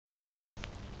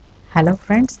Hello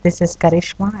friends, this is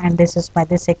Karishma and this is my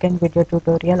second video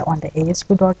tutorial on the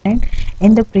ASP.NET.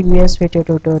 In the previous video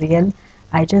tutorial,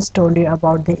 I just told you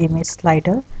about the image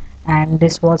slider and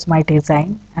this was my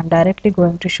design. I'm directly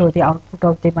going to show the output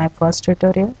of my first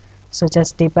tutorial. So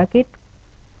just debug it,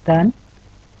 run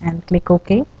and click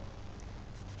OK.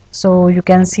 So you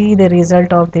can see the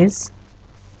result of this.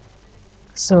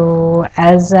 So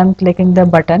as I'm clicking the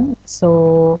button,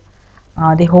 so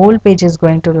the whole page is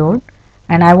going to load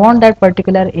and I want that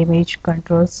particular image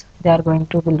controls they are going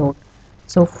to be load.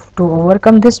 So to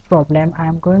overcome this problem I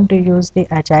am going to use the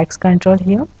Ajax control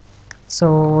here.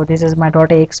 So this is my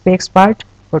 .axpx part.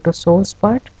 Go to source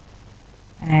part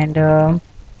and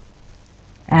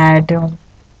add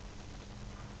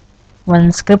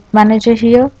one script manager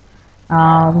here.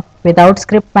 Without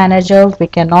script manager we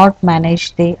cannot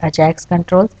manage the Ajax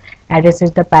controls, and this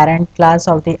is the parent class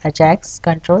of the Ajax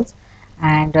controls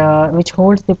and which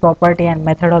holds the property and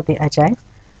method of the Ajax.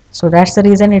 So that's the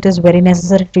reason it is very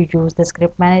necessary to use the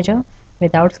script manager.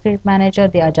 Without script manager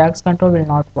the Ajax control will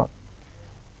not work.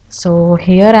 So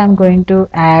here I'm going to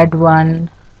add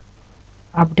one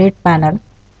update panel.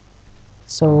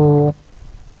 So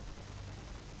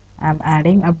I'm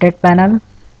adding update panel.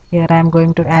 Here I'm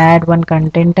going to add one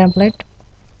content template.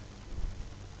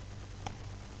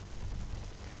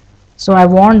 So I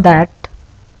want that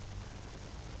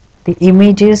the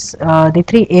images, the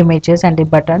three images and the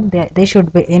button, they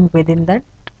should be in within that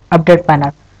update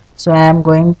panel. So I am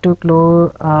going to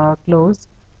close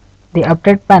the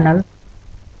update panel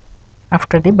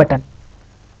after the button.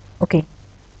 Okay,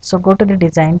 so go to the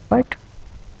design part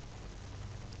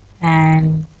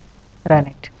and run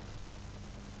it.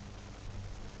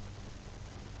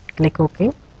 Click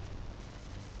OK.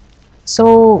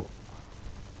 So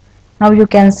now you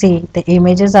can see the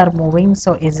images are moving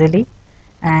so easily,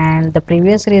 and the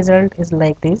previous result is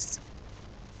like this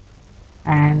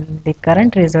and the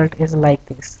current result is like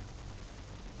this.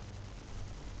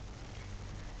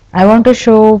 I want to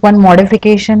show one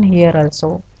modification here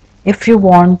also. If you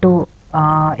want to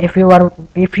if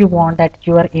you want that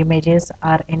your images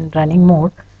are in running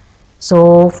mode,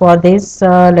 so for this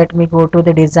let me go to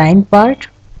the design part,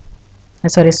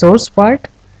 sorry, source part,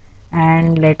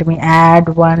 and let me add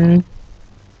one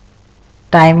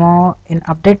timer in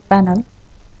update panel.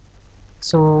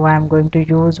 So I'm going to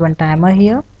use one timer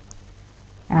here.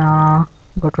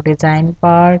 Go to design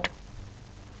part,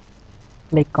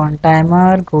 click on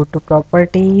timer, go to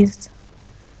properties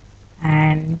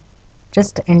and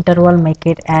just interval make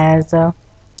it as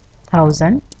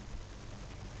 1000,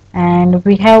 and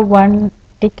we have one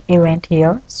tick event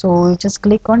here. So just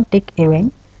click on tick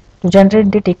event to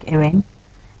generate the tick event,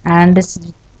 and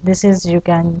this is you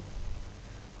can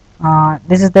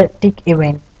this is the tick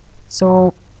event.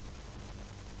 So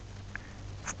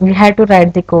we had to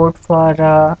write the code for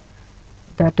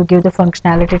to give the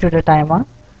functionality to the timer.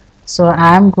 So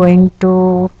I am going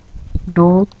to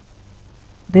do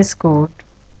this code.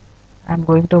 I'm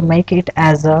going to make it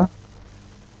as a,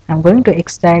 I'm going to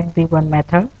extract the one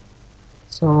method.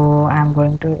 So I'm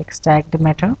going to extract the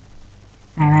method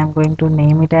and I'm going to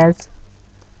name it as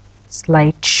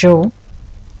slideshow.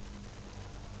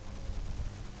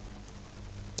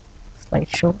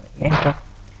 Enter.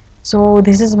 So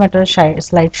this is method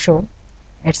slideshow.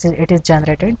 It is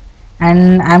generated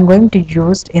and I'm going to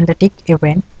use in the tick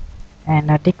event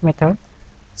and a tick method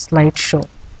slideshow.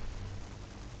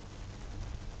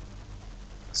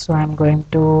 So I'm going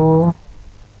to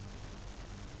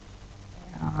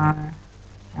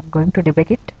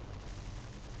debug it,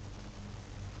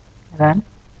 run,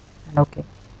 and OK.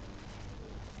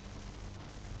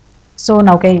 So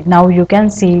now, okay, now you can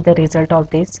see the result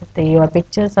of this. Your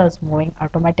pictures are moving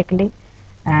automatically,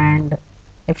 and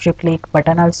if you click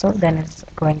button also, then it's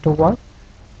going to work.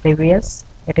 Previous,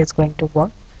 it is going to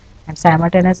work, and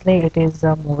simultaneously it is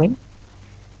moving.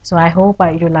 So I hope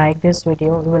you like this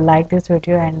video. You will like this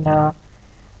video, and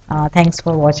thanks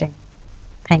for watching.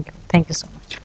 Thank you so much.